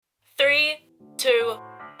2,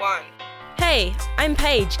 1. Hey, I'm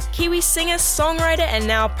Paige, Kiwi singer, songwriter, and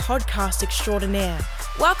now podcast extraordinaire.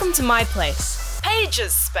 Welcome to my place,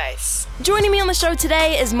 Paige's Space. Joining me on the show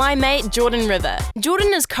today is my mate Jordan River.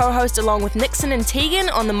 Jordan is co-host along with Nixon and Tegan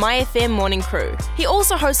on the My FM Morning Crew. He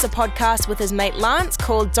also hosts a podcast with his mate Lance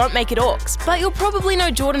called Don't Make It Orcs, but you'll probably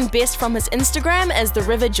know Jordan best from his Instagram as The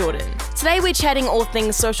River Jordan. Today we're chatting all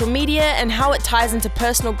things social media and how it ties into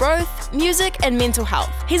personal growth, music, and mental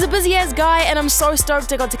health. He's a busy-ass guy and I'm so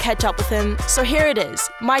stoked I got to catch up with him. So here it is,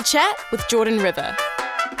 my chat with Jordan River.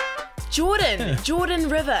 Jordan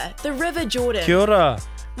River, The River Jordan. Kia ora,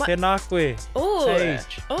 tēnā koe,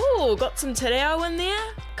 Paige. Oh, got some te reo in there.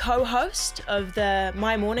 Co-host of the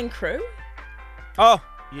My Morning Crew. Oh,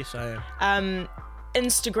 yes I am.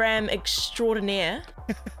 Instagram extraordinaire.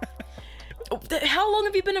 How long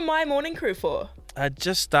have you been in My Morning Crew for? I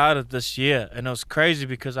just started this year and it was crazy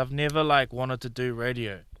because I've never wanted to do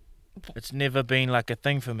radio. It's never been a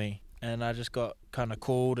thing for me. And I just got kind of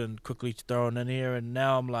called and quickly thrown in here and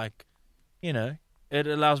now I'm it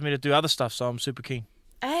allows me to do other stuff, so I'm super keen.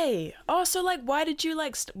 Hey, so why did you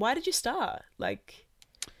start?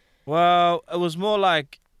 Well, it was more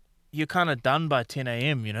you're kind of done by 10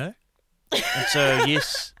 a.m, And so,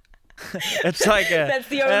 yes, it's That's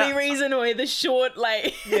the only reason why the short,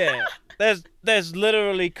 Yeah, there's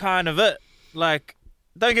literally kind of it.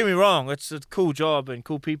 Don't get me wrong, it's a cool job and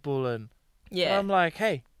cool people and yeah. I'm like,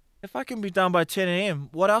 hey, if I can be done by 10 a.m,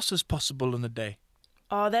 what else is possible in the day?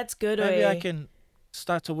 Oh, that's good. Maybe I can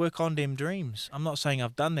start to work on them dreams. I'm not saying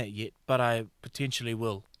I've done that yet, but I potentially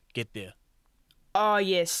will get there. Oh,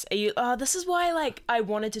 yes. This is why, I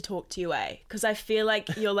wanted to talk to you, Because I feel like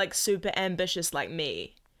you're, super ambitious like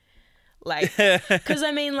me. Because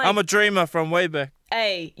I mean, I'm a dreamer from way back.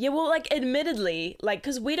 Yeah, well, admittedly,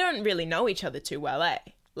 because we don't really know each other too well,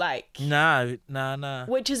 Nah.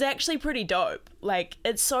 Which is actually pretty dope.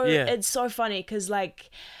 It's so funny, because,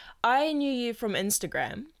 I knew you from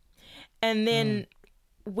Instagram, and then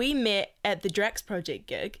we met at the Drax Project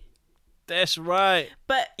gig. That's right.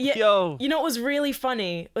 But yeah, Yo. You know what was really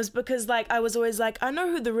funny was because I was always I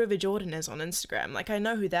know who the River Jordan is on Instagram. I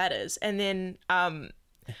know who that is. And then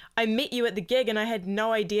I met you at the gig and I had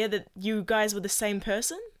no idea that you guys were the same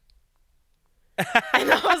person.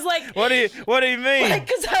 And I was like, what do you mean?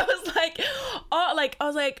 Because I was like,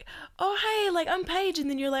 oh hey, I'm Paige,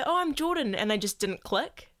 and then you're like, oh, I'm Jordan, and I just didn't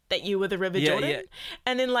click that you were the River Jordan. Yeah.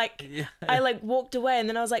 And then I walked away, and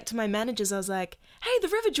then I was to my managers, I was like, hey, the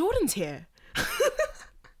River Jordan's here.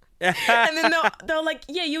 And then they were like,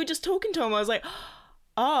 yeah, you were just talking to him. I was like,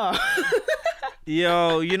 oh.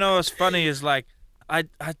 Yo, what's funny is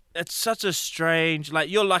it's such a strange,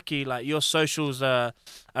 you're lucky, your socials are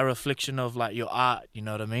a reflection of your art, you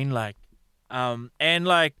know what I mean? And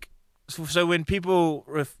so when people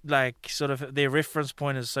sort of their reference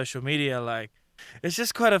point is social media, it's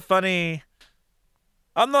just quite a funny.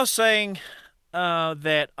 I'm not saying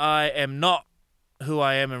that I am not who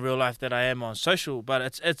I am in real life that I am on social, but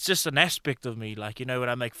it's just an aspect of me. When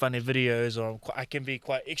I make funny videos, or I can be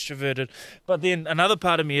quite extroverted, but then another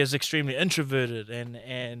part of me is extremely introverted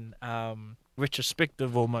and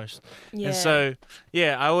retrospective almost. Yeah. And so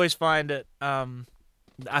yeah, I always find it. I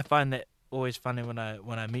find that always funny when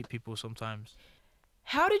I meet people sometimes.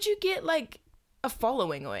 How did you get a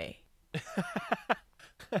following, Oi?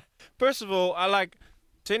 First of all,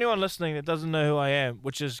 to anyone listening that doesn't know who I am,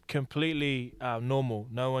 which is completely normal,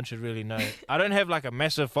 no one should really know. I don't have a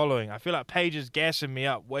massive following. I feel like Paige is gassing me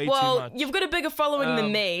up way too much. Well, you've got a bigger following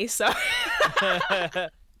than me, so.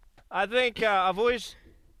 I think I've always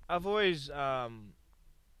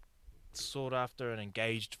sought after an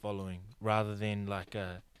engaged following rather than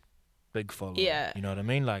a big following. Yeah. You know what I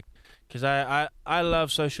mean? Because I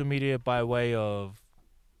love social media by way of,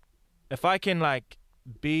 if I can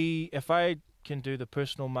do the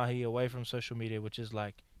personal mahi away from social media, which is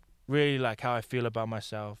really how I feel about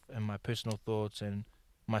myself and my personal thoughts and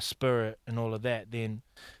my spirit and all of that, then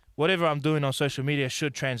whatever I'm doing on social media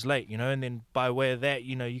should translate, and then by way of that,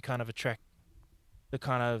 you kind of attract the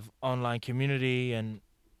kind of online community and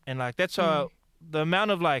that's how the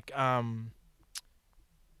amount of how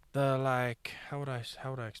would I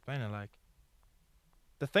explain it?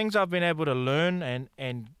 The things I've been able to learn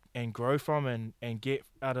and grow from and get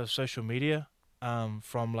out of social media,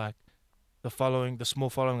 from the small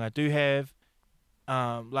following I do have,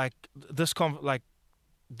 this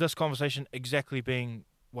conversation exactly being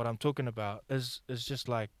what I'm talking about is just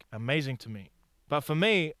amazing to me. But for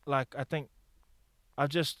me, I think I've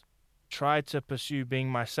just tried to pursue being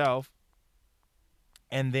myself,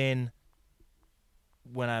 and then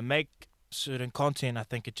when I make certain content, I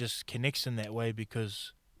think it just connects in that way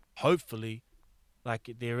because hopefully like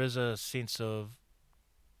there is a sense of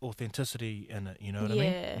authenticity in it. You know what I mean?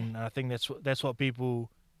 Yeah. And I think that's what people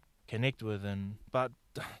connect with. And but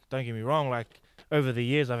don't get me wrong, like over the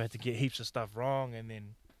years I've had to get heaps of stuff wrong, and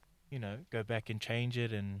then go back and change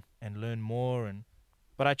it and learn more. And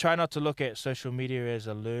but I try not to look at social media as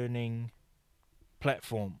a learning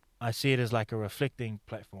platform. I see it as like a reflecting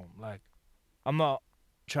platform. Like I'm not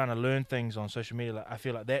trying to learn things on social media. Like I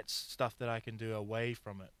feel like that's stuff that I can do away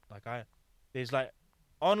from it. Like there's like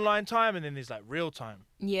online time, and then there's like real time.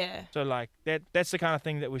 Yeah. So like that's the kind of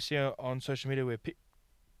thing that we see on social media where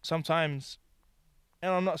sometimes,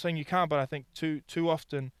 and I'm not saying you can't, but I think too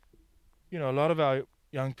often, a lot of our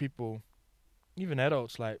young people, even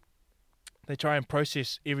adults, like they try and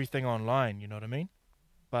process everything online. You know what I mean?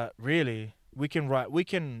 But really, we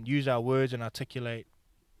can use our words and articulate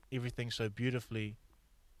everything so beautifully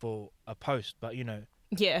for a post. But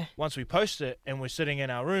Yeah. once we post it and we're sitting in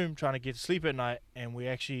our room trying to get to sleep at night and we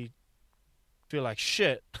actually feel like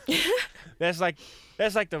shit, that's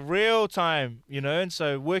like the real time, and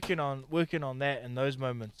so working on that in those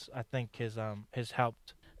moments, I think has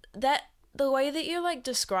helped. That the way that you like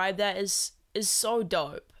describe that is so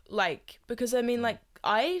dope. Like, because I mean, like,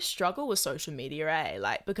 I struggle with social media,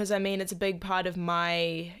 like, because I mean it's a big part of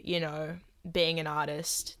my being an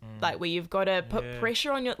artist, like where you've got to put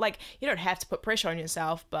pressure on like you don't have to put pressure on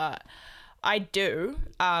yourself, but I do,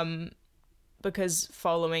 because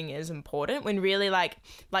following is important when really like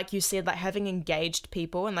you said, like having engaged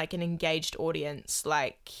people and like an engaged audience,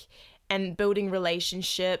 like, and building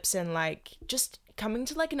relationships and like just coming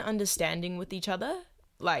to like an understanding with each other,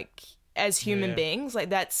 like as human beings, like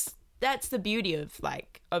that's the beauty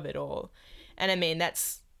of it all. And I mean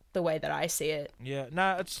that's the way that I see it.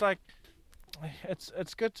 It's like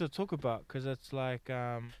it's good to talk about, because it's like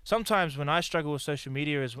sometimes when I struggle with social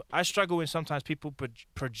media is I struggle when sometimes people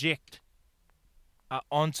project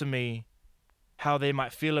onto me how they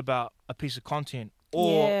might feel about a piece of content,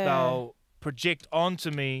 or they'll project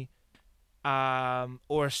onto me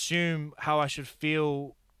or assume how I should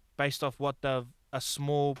feel based off what a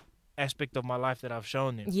small aspect of my life that I've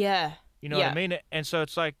shown them. You know what I mean? And so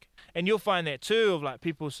it's like, and you'll find that too, of like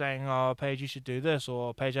people saying, oh, Paige, you should do this,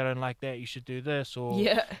 or Paige, I don't like that, you should do this, or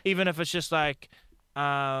even if it's just like,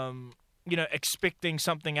 expecting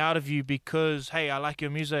something out of you because, hey, I like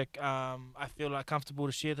your music, I feel like comfortable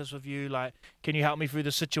to share this with you, like, can you help me through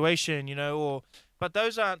the situation, but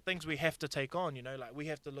those aren't things we have to take on, like we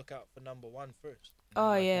have to look out for number one first.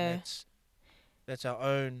 That's our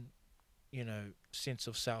own, sense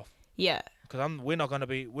of self. Because we're not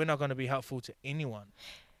gonna be helpful to anyone,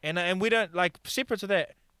 and we don't, like, separate to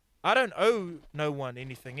that, I don't owe no one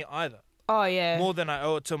anything either. More than I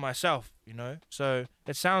owe it to myself, So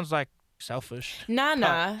it sounds like selfish.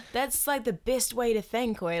 Nah. That's like the best way to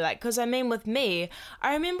think, like, because I mean with me,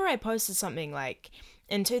 I remember I posted something like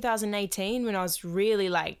in 2018 when I was really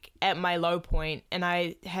like at my low point, and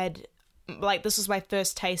I had like this was my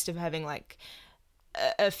first taste of having like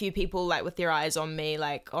a few people like with their eyes on me,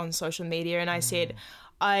 like on social media, and I said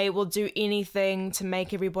I will do anything to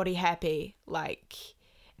make everybody happy, like,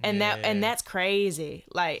 and that's crazy.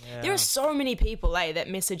 Like there are so many people like that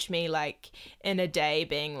message me like in a day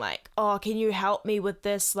being like, oh, can you help me with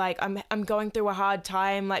this, like I'm going through a hard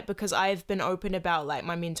time, like because I've been open about like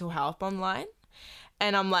my mental health online.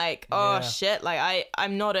 And I'm like, oh shit, like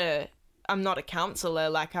I'm not a counselor,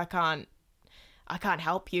 like I can't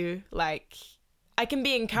help you, like I can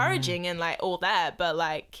be encouraging and like all that, but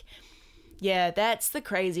like, that's the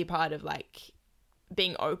crazy part of like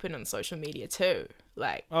being open on social media too.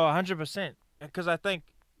 Like, 100%. Because I think,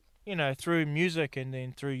 through music and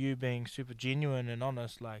then through you being super genuine and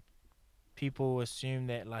honest, like people assume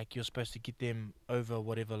that like you're supposed to get them over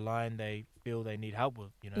whatever line they feel they need help with,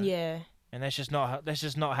 And that's just not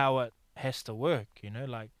how it has to work,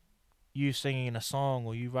 like you singing a song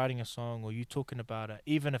or you writing a song or you talking about it,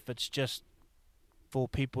 even if it's just for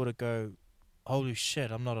people to go, holy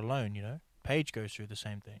shit, I'm not alone, Paige goes through the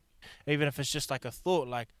same thing. Even if it's just like a thought,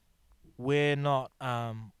 like we're not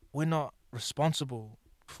responsible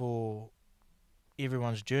for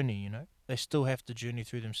everyone's journey, They still have to journey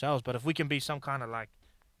through themselves. But if we can be some kind of like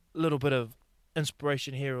little bit of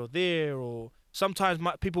inspiration here or there, or sometimes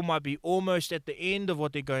people might be almost at the end of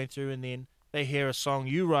what they're going through, and then they hear a song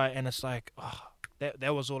you write and it's like, oh,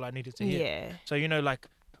 that was all I needed to hear. So, like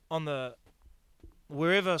on the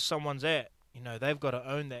wherever someone's at, they've got to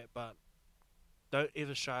own that, but don't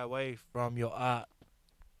ever shy away from your art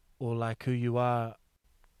or like who you are,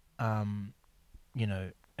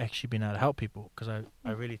 actually being able to help people, because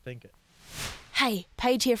I really think it. Hey,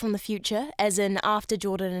 Paige here from the future, as in after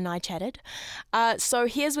Jordan and I chatted. So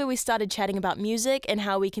here's where we started chatting about music and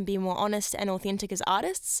how we can be more honest and authentic as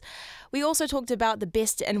artists. We also talked about the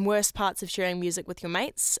best and worst parts of sharing music with your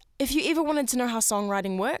mates. If you ever wanted to know how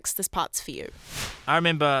songwriting works, this part's for you. I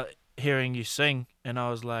remember hearing you sing, and I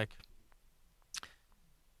was like,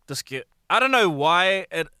 "This kid." I don't know why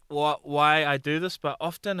I do this, but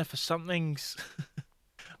often if something's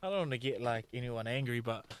I don't want to get like anyone angry,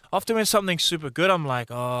 but often when something's super good, I'm like,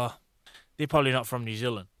 oh, they're probably not from New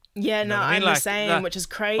Zealand. Yeah, You know no, what I mean? I'm Like, the same, which is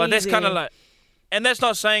crazy. But that's kind of like, and that's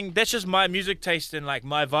not saying, that's just my music taste and like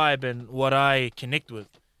my vibe and what I connect with,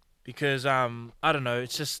 because I don't know,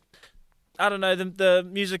 it's just, I don't know, the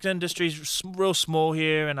music industry's real small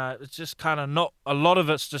here, and it's just kind of not, a lot of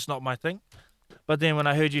it's just not my thing. But then when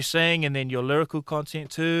I heard you sing, and then your lyrical content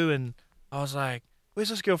too, and I was like, where's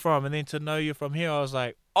this girl from? And then to know you're from here, I was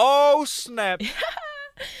like, oh snap.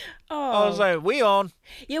 I was like, we on.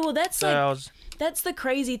 Yeah, well, that's So like, I was, that's the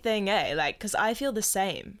crazy thing, eh? Like, because I feel the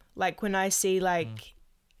same. Like, when I see, like,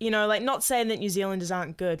 you know, like, not saying that New Zealanders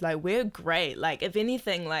aren't good. Like, we're great. Like, if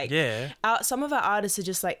anything, like, yeah, some of our artists are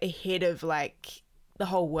just, like, ahead of, like, the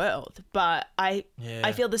whole world. But I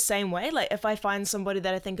feel the same way. Like, if I find somebody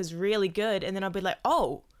that I think is really good, and then I'll be like,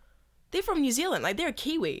 oh, they're from New Zealand. Like, they're a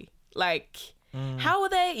Kiwi. Like, how are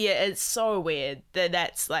they? Yeah, it's so weird that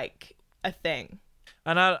that's, like, a thing.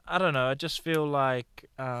 and I don't know. I just feel like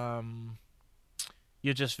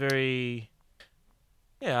you're just very,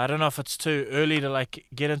 yeah. I don't know if it's too early to like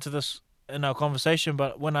get into this in our conversation,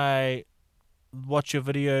 but when I watch your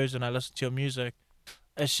videos and I listen to your music,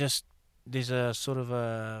 it's just there's a sort of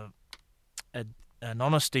an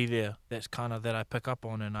honesty there that's kind of that I pick up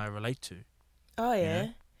on and I relate to. Oh, yeah. know?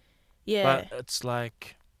 Yeah. But it's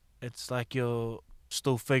like you're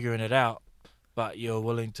still figuring it out, but you're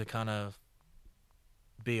willing to kind of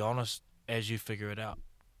be honest as you figure it out.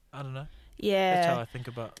 I don't know. yeah. That's how I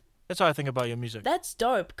think about your music. That's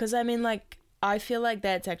dope, because I mean, like, I feel like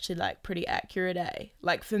that's actually like pretty accurate, eh?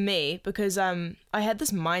 Like for me, because I had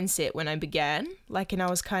this mindset when I began, like, and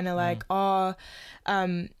I was kind of like,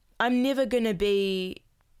 I'm never gonna be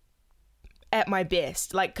at my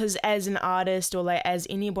best, like, because as an artist or like as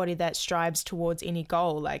anybody that strives towards any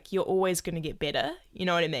goal, like, you're always gonna get better. You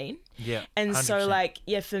know what I mean? Yeah. And 100%. so like,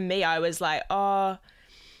 yeah, for me, I was like,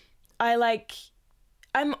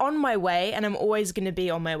 I'm on my way and I'm always going to be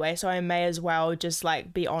on my way. So I may as well just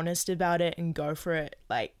like be honest about it and go for it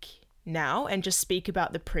like now and just speak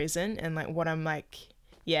about the present and like what I'm like,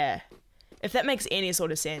 yeah. If that makes any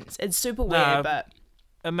sort of sense. It's super weird, Nah, but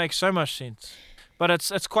it makes so much sense. But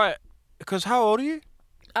it's quite, because how old are you?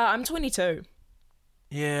 I'm 22.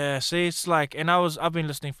 Yeah, see, it's like, and I've been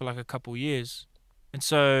listening for like a couple years, and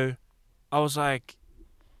so I was like,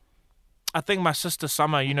 I think my sister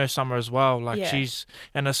Summer, you know Summer as well, like Yeah. she's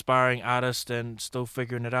an aspiring artist and still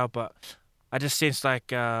figuring it out, but I just sensed like,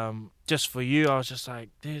 just for you, I was just like,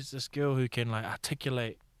 there's this girl who can like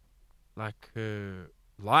articulate like her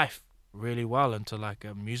life really well into like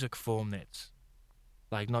a music form that's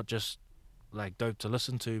like not just like dope to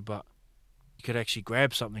listen to, but you could actually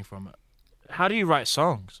grab something from it. How do you write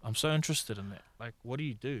songs? I'm so interested in that. Like, what do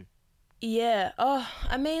you do? Yeah. Oh,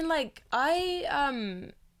 I mean, like,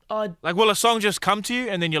 Like, will a song just come to you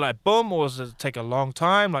and then you're like, boom, or does it take a long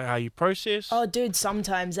time? Like, how you process? Oh, dude,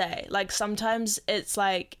 sometimes, eh? Like, sometimes it's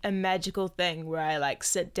like a magical thing where I like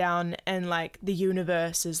sit down and like the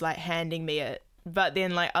universe is like handing me it. But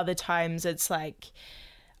then, like, other times it's like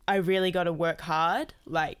I really got to work hard,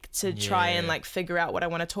 like, to try and Yeah. like figure out what I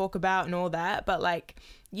want to talk about and all that. But like,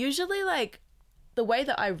 usually, like, the way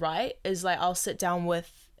that I write is like I'll sit down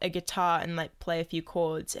with a guitar and like play a few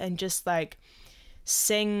chords and just like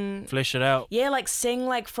sing. Flesh it out. Yeah, like sing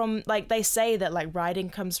like from like they say that like writing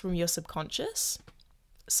comes from your subconscious.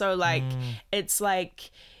 So like it's like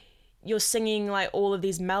you're singing like all of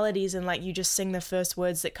these melodies and like you just sing the first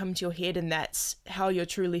words that come to your head and that's how you're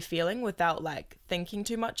truly feeling without like thinking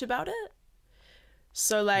too much about it.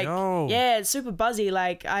 So like Yo. yeah, it's super buzzy.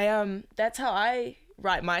 Like I that's how I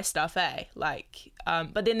write my stuff, eh? Like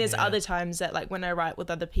but then there's Yeah. other times that like when I write with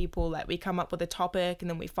other people, like we come up with a topic and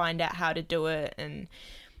then we find out how to do it and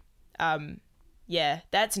yeah,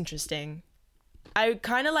 that's interesting. I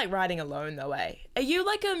kind of like writing alone though, eh? Are you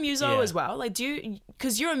like a muso Yeah. as well? Like do you,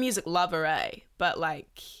 cause you're a music lover, eh? But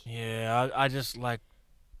like, Yeah, I just like,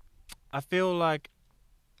 I feel like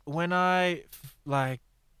when I, like,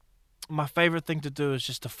 my favorite thing to do is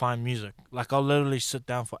just to find music. Like, I'll literally sit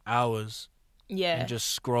down for hours yeah. and just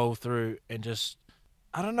scroll through and just,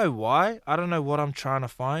 I don't know why. I don't know what I'm trying to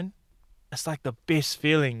find. It's like the best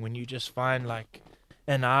feeling when you just find like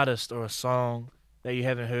an artist or a song that you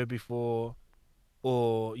haven't heard before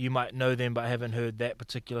or you might know them but haven't heard that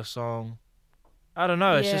particular song. I don't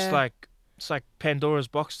know. It's just Yeah. like Pandora's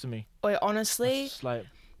box to me. Wait, honestly, It's like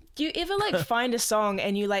do you ever like find a song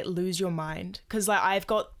and you like lose your mind? Cause like I've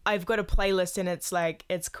got a playlist and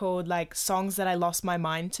it's called like songs that I lost my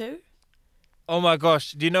mind to. oh my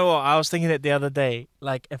gosh, do you know what? I was thinking it the other day.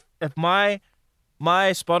 Like if my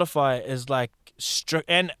Spotify is like strict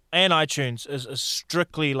and iTunes is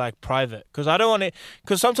strictly like private, because I don't want it,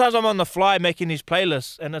 because sometimes I'm on the fly making these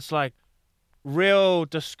playlists and it's like real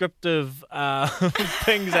descriptive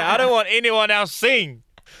things that I don't want anyone else seeing.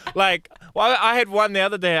 Like, well, I had one the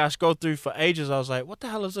other day I scrolled through for ages. I was like, what the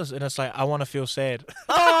hell is this? And it's like, I want to feel sad.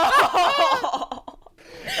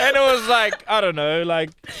 And it was like, I don't know, like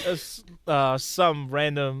some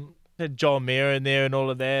random John Mayer in there and all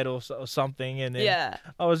of that or something. And then Yeah.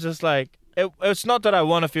 I was just like, it's not that I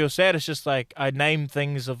want to feel sad. It's just like I name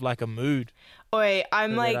things of like a mood. Wait,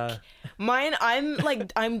 I'm So like that mine.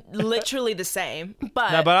 I'm literally the same.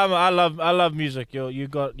 But No, but I love music. You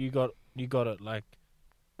got it. Like,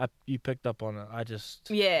 you picked up on it. I just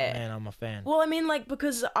Yeah. man, I'm a fan. well, I mean, like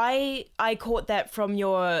because I caught that from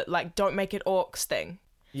your like "Don't Make It Orcs" thing.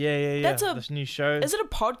 Yeah. That's This new show. Is it a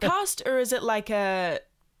podcast or is it like a?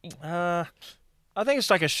 I think it's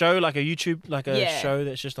like a show, like a YouTube, like a Yeah. show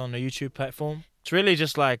that's just on the YouTube platform. It's really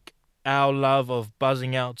just like our love of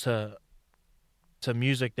buzzing out to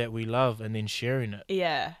music that we love and then sharing it.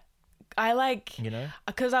 Yeah. I like You know.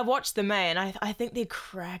 because I watched the May and I think they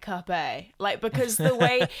crack up, like because the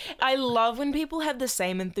way I love when people have the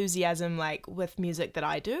same enthusiasm like with music that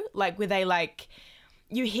I do, like where they like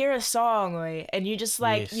you hear a song and you just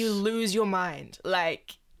like Yes. you lose your mind,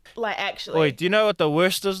 like actually. Wait, do you know what the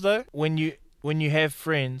worst is though? When you have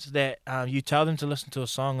friends that you tell them to listen to a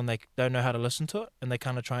song and they don't know how to listen to it and they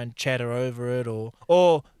kind of try and chatter over it or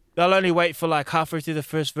they'll only wait for like halfway through the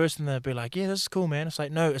first verse and they'll be like, yeah, this is cool, man. It's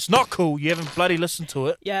like, no, it's not cool. You haven't bloody listened to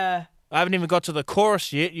it. Yeah. I haven't even got to the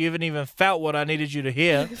chorus yet. You haven't even felt what I needed you to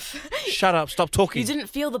hear. Shut up. Stop talking. You didn't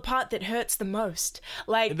feel the part that hurts the most.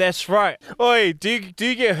 Like That's right. Oi, do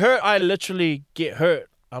you get hurt? I literally get hurt.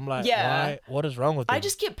 I'm like, Yeah. why? What is wrong with you? I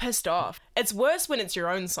just get pissed off. It's worse when it's your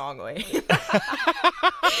own song,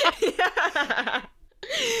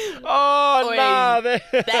 Oh, Oi, nah.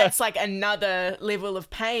 That's like another level of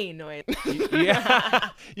pain. Yeah.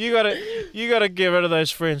 you gotta get rid of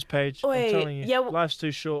those friends, Paige. Oi, I'm telling you. yeah, Life's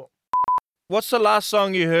too short. What's the last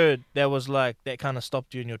song you heard that was like, that kind of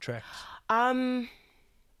stopped you in your tracks?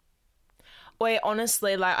 Wait,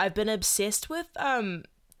 honestly, like I've been obsessed with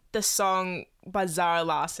the song by Zara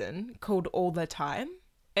Larsson called All the Time.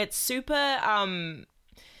 It's super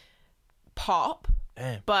pop,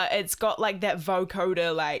 Damn. but it's got like that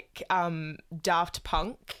vocoder like Daft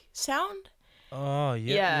Punk sound. Oh,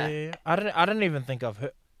 yeah. I don't even think I've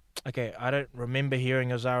heard. Okay, I don't remember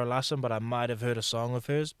hearing a Zara Larsson, but I might have heard a song of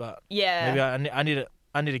hers. But Yeah. maybe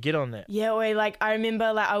I need to get on that. Yeah, wait, like I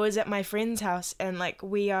remember like I was at my friend's house and like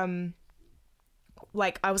we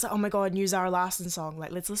like I was like, oh my god, new Zara Larsson song,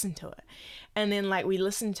 like let's listen to it. And then like we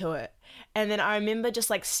listened to it. And then I remember just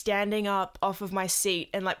like standing up off of my seat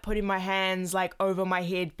and like putting my hands like over my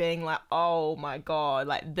head being like, oh my god,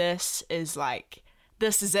 like this is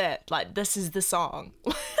it. Like this is the song.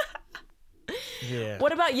 Yeah.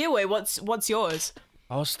 What about you? Wait, what's yours?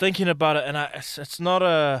 I was thinking about it, and it's not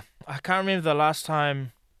a. I can't remember the last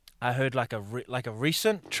time I heard like a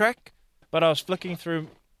recent track, but I was flicking through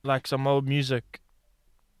like some old music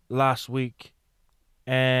last week,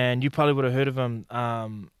 and you probably would have heard of him,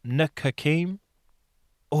 Nick Hakim.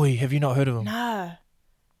 Oi, have you not heard of him? Nah.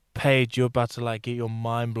 Paige, you're about to like get your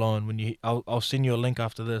mind blown when you. I'll send you a link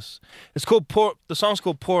after this. It's called Pour. The song's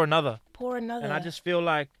called Pour Another, Pour another. and I just feel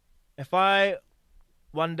like if I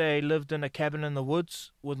one day lived in a cabin in the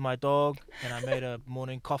woods with my dog and I made a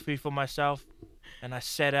morning coffee for myself and I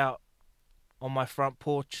sat out on my front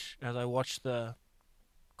porch as I watched the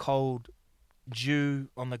cold dew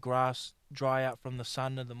on the grass dry out from the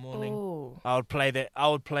sun in the morning, Ooh. I would play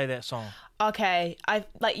that song. Okay, I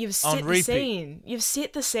like you've On set the repeat. scene. You've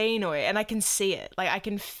set the scene, and I can see it. Like I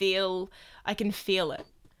can feel it.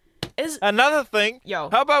 Is Another thing, Yo.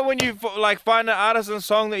 how about when you like find an artist and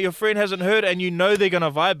song that your friend hasn't heard and you know they're gonna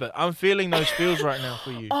vibe it? I'm feeling those feels right now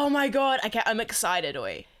for you. Oh my god. Okay, I'm excited,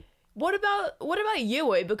 oi. What about you,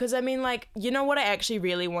 oi? Because I mean, like, you know what I actually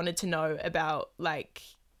really wanted to know about, like,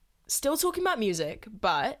 still talking about music,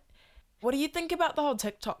 but what do you think about the whole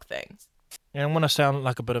TikTok thing? And I'm gonna sound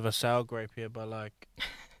like a bit of a sour grape here, but like,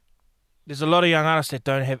 there's a lot of young artists that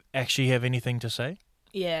don't actually have anything to say,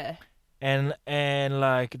 Yeah. and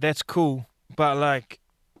like that's cool, but like,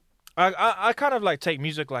 I kind of like take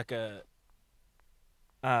music like a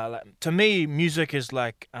like to me, music is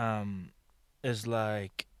like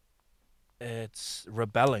it's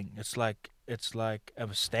rebelling. It's like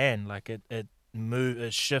a stand. Like it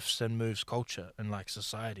shifts and moves culture and like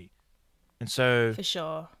society. And so For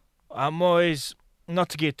sure. I'm always not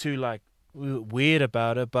to get too like weird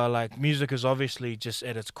about it, but like music is obviously just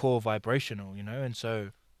at its core vibrational, and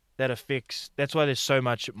so that's why there's so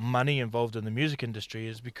much money involved in the music industry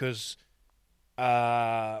is because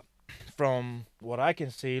from what I can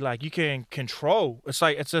see, like you can control. It's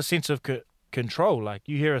a sense of control. Like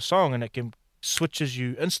you hear a song and it can switches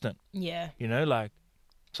you instant. Yeah. Like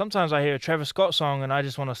sometimes I hear a Travis Scott song and I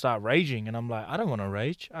just want to start raging, and I'm like, I don't want to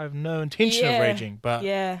rage. I have no intention of raging, but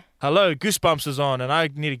Yeah. hello, Goosebumps is on, and I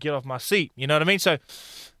need to get off my seat. You know what I mean? So,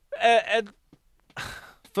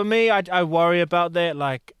 for me, I worry about that,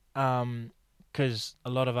 like, because a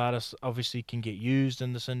lot of artists obviously can get used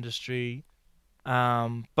in this industry,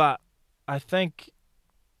 but I think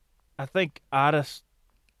artists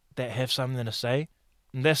that have something to say,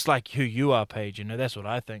 and that's like who you are, Paige. That's what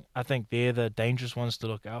I think. I think they're the dangerous ones to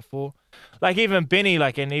look out for. Like even Benny,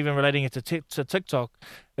 like, and even relating it to TikTok,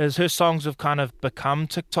 is her songs have kind of become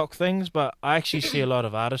TikTok things, but I actually see a lot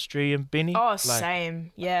of artistry in Benny. Oh, like,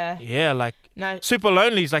 same. Yeah. Yeah, like No, Super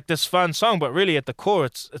Lonely is like this fun song, but really at the core,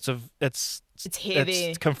 it's heavy.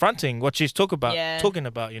 it's confronting what she's talking about.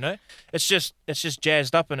 Yeah. It's just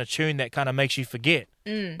jazzed up in a tune that kind of makes you forget.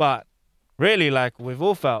 Mm. But really, like we've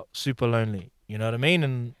all felt super lonely. You know what I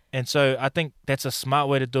mean? And so I think that's a smart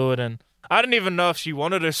way to do it. And I didn't even know if she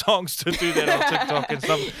wanted her songs to do that on TikTok and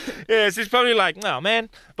stuff. Yeah, she's probably like, no, man.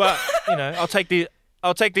 But I'll take these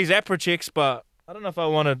APRA checks, but I don't know if I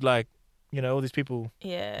wanted like, all these people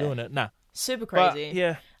Yeah. doing it. Nah. Super But crazy.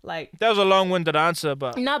 yeah, Like, that was a long-winded answer,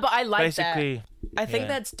 but no, but I like basically, that. I think yeah.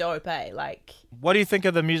 that's dope, eh? Like, What do you think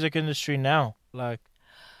of the music industry now, like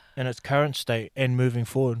in its current state and moving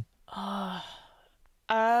forward?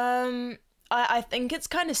 I think it's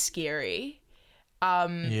kind of scary.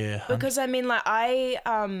 Yeah. Because I mean, like,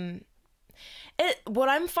 what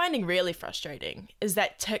I'm finding really frustrating is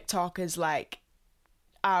that TikTok is like,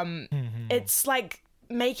 it's like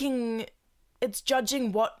it's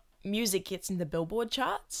judging what music gets in the Billboard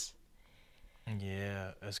charts.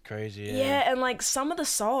 Yeah, that's crazy. Yeah, and like some of the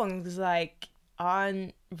songs like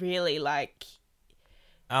aren't really like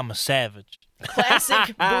I'm a savage.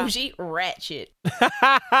 classic bougie ratchet.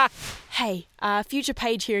 Hey, future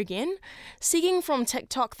Paige here again. Seeking from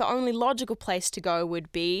TikTok, the only logical place to go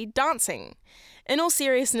would be dancing. In all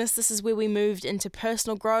seriousness, this is where we moved into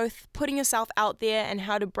personal growth, putting yourself out there, and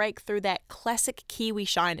how to break through that classic Kiwi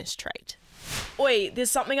shyness trait. Oi,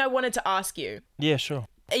 there's something I wanted to ask you. Yeah, sure.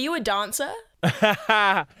 Are you a dancer?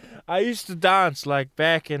 I used to dance like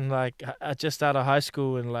back in like just out of high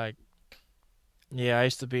school, and like yeah, I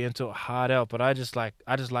used to be into it hard out, but I just like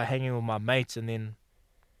hanging with my mates, and then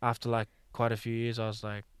after like quite a few years I was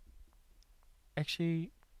like, actually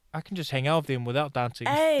I can just hang out with them without dancing.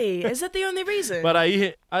 Hey, is that the only reason? But I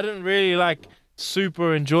didn't really like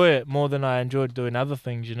super enjoy it more than I enjoyed doing other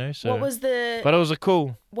things, So What was the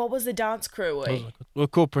What was the dance crew? Oi? We're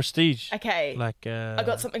called Prestige. Okay. Like I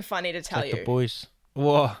got something funny to tell like you. the boys.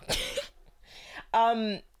 What?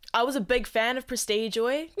 I was a big fan of Prestige,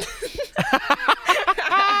 oi.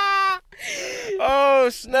 Oh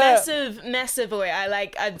snap! Massive, oi.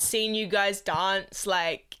 I'd seen you guys dance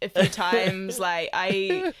like a few times. Like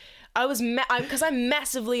I was because I'm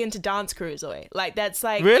massively into dance crews, oi. Like that's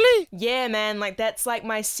like Really? Yeah, man. Like that's like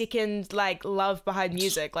my second like love behind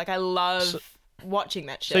music. Like I love watching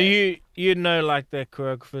that shit. So you know like the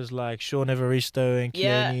choreographers like Sean Evaristo and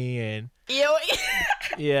Yeah. Keone and Yeah.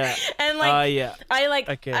 yeah. And like Yeah.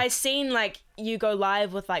 I seen like you go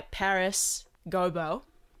live with like Paris Gobo,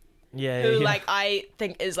 Yeah. who yeah. like I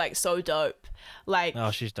think is like so dope. Like Oh,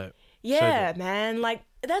 she's dope. yeah, man. Like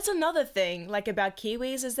that's another thing like about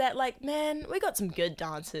Kiwis is that like man, we got some good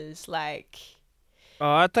dancers. Like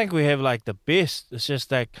Oh, I think we have like the best. It's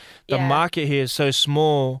just like the Yeah. market here is so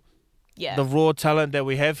small. yeah. The raw talent that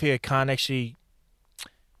we have here can't actually.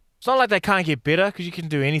 It's not like they can't get better because you can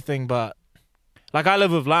do anything, but like I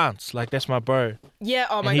live with Lance, like that's my bro, yeah,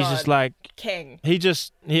 oh my and he's god. just like King.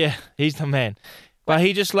 he's the man, but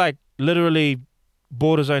he just like literally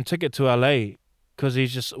bought his own ticket to LA because he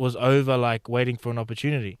just was over like waiting for an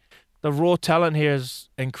opportunity. The raw talent here is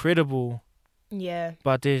incredible, Yeah.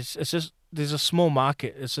 but there's a small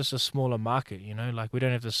market. It's just a smaller market, Like we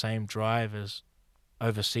don't have the same drive as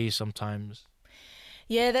overseas sometimes.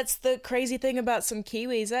 Yeah, that's the crazy thing about some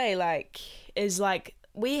Kiwis, eh? Like, is like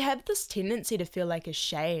we have this tendency to feel like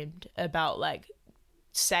ashamed about like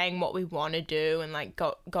saying what we want to do and like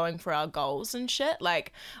going for our goals and shit.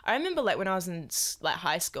 Like I remember like when I was in like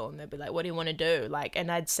high school and they'd be like, what do you want to do? Like,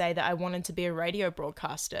 and I'd say that I wanted to be a radio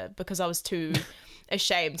broadcaster because I was too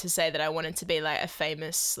ashamed to say that I wanted to be like a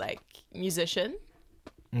famous like musician.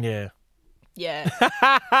 Yeah. Yeah.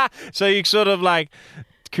 So you sort of like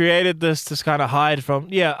created this to kind of hide from.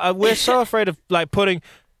 Yeah, we're so afraid of like putting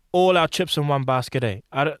all our chips in one basket.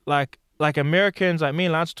 I don't like Americans, like me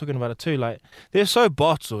and Lance are talking about it too. Like they're so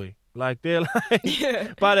botsy. Like they're like,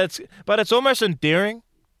 Yeah. but it's almost endearing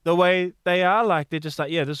the way they are. Like they're just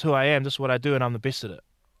like, yeah, this is who I am. This is what I do, and I'm the best at it.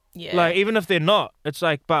 Yeah. Like even if they're not, it's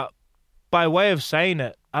like, but by way of saying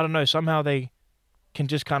it, I don't know. Somehow they can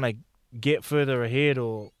just kind of get further ahead,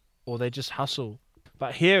 or they just hustle.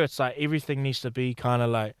 But here it's like everything needs to be kind of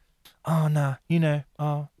like, oh nah,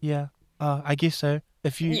 oh yeah, I guess so.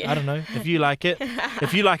 If you, Yeah. I don't know, if you like it,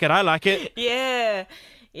 if you like it, I like it. Yeah.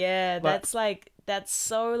 Yeah. Like- That's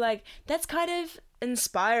so like, that's kind of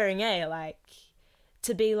inspiring, eh? Like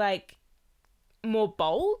to be like more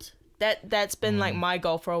bold. That's been like my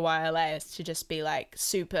goal for a while, eh? Is to just be like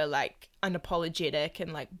super like unapologetic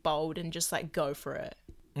and like bold and just like go for it.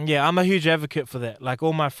 Yeah, I'm a huge advocate for that. Like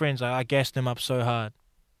all my friends, I gas them up so hard.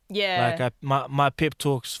 Yeah. Like my pep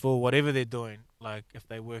talks for whatever they're doing. Like if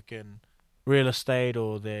they work in real estate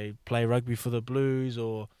or they play rugby for the Blues,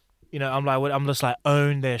 or I'm just like,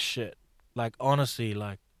 own their shit. Like honestly,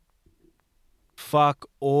 like fuck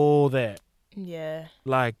all that. Yeah.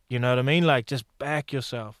 Like, you know what I mean? Like just back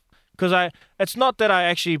yourself. Because it's not that I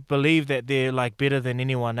actually believe that they're like better than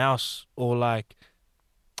anyone else, or like,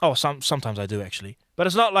 sometimes I do actually. But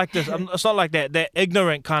it's not like this. It's not like that. They're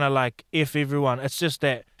ignorant kind of like F everyone. It's just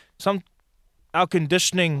that our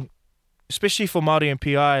conditioning, especially for Māori and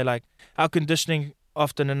PI, like our conditioning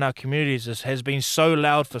often in our communities has been so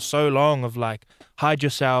loud for so long of like, hide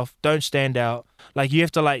yourself, don't stand out. Like you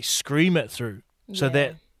have to like scream it through so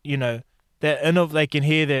that, they can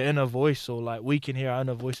hear their inner voice, or like we can hear our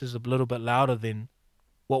inner voices a little bit louder than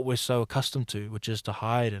what we're so accustomed to, which is to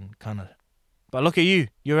hide and kind of. But look at you.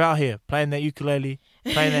 You're out here playing that ukulele,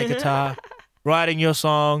 playing that guitar, writing your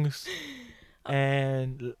songs,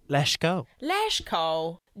 and let's go. Lash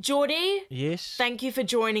Cole. Geordie, Yes. thank you for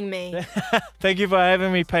joining me. Thank you for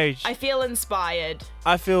having me, Paige. I feel inspired.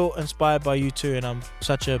 I feel inspired by you too, and I'm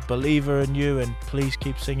such a believer in you, and please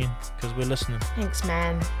keep singing because we're listening. Thanks,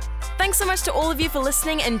 man. Thanks so much to all of you for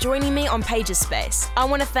listening and joining me on Pages Space. I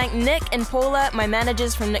want to thank Nick and Paula, my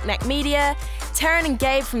managers from Knick Knack Media, Taryn and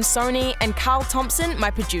Gabe from Sony, and Carl Thompson, my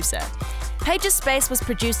producer. Pages Space was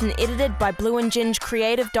produced and edited by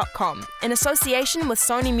blueandgingecreative.com in association with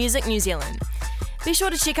Sony Music New Zealand. Be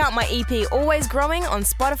sure to check out my EP Always Growing on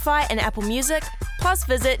Spotify and Apple Music, plus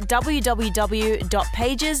visit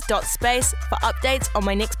www.pages.space for updates on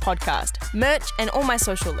my next podcast, merch, and all my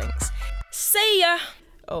social links. See ya!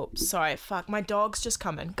 Oh, sorry, fuck, my dog's just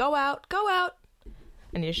coming. Go out, go out.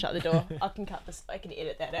 I need to shut the door. I can cut this, I can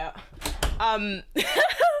edit that out.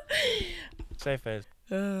 Safe as.